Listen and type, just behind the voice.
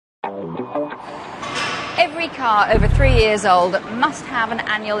Every car over 3 years old must have an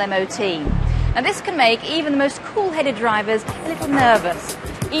annual MOT. And this can make even the most cool-headed drivers a little nervous,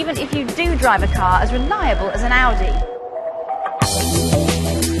 even if you do drive a car as reliable as an Audi.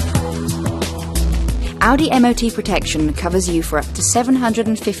 Audi MOT protection covers you for up to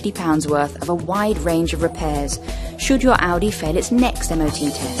 £750 worth of a wide range of repairs, should your Audi fail its next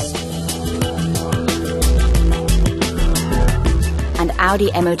MOT test. And Audi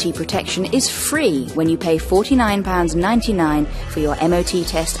MOT protection is free when you pay £49.99 for your MOT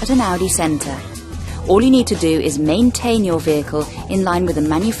test at an Audi centre. All you need to do is maintain your vehicle in line with the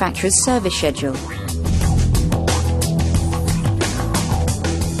manufacturer's service schedule.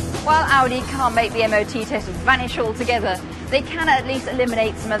 While Audi can't make the MOT test vanish altogether, they can at least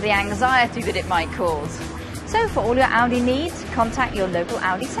eliminate some of the anxiety that it might cause. So for all your Audi needs, contact your local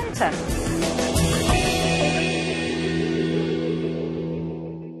Audi centre.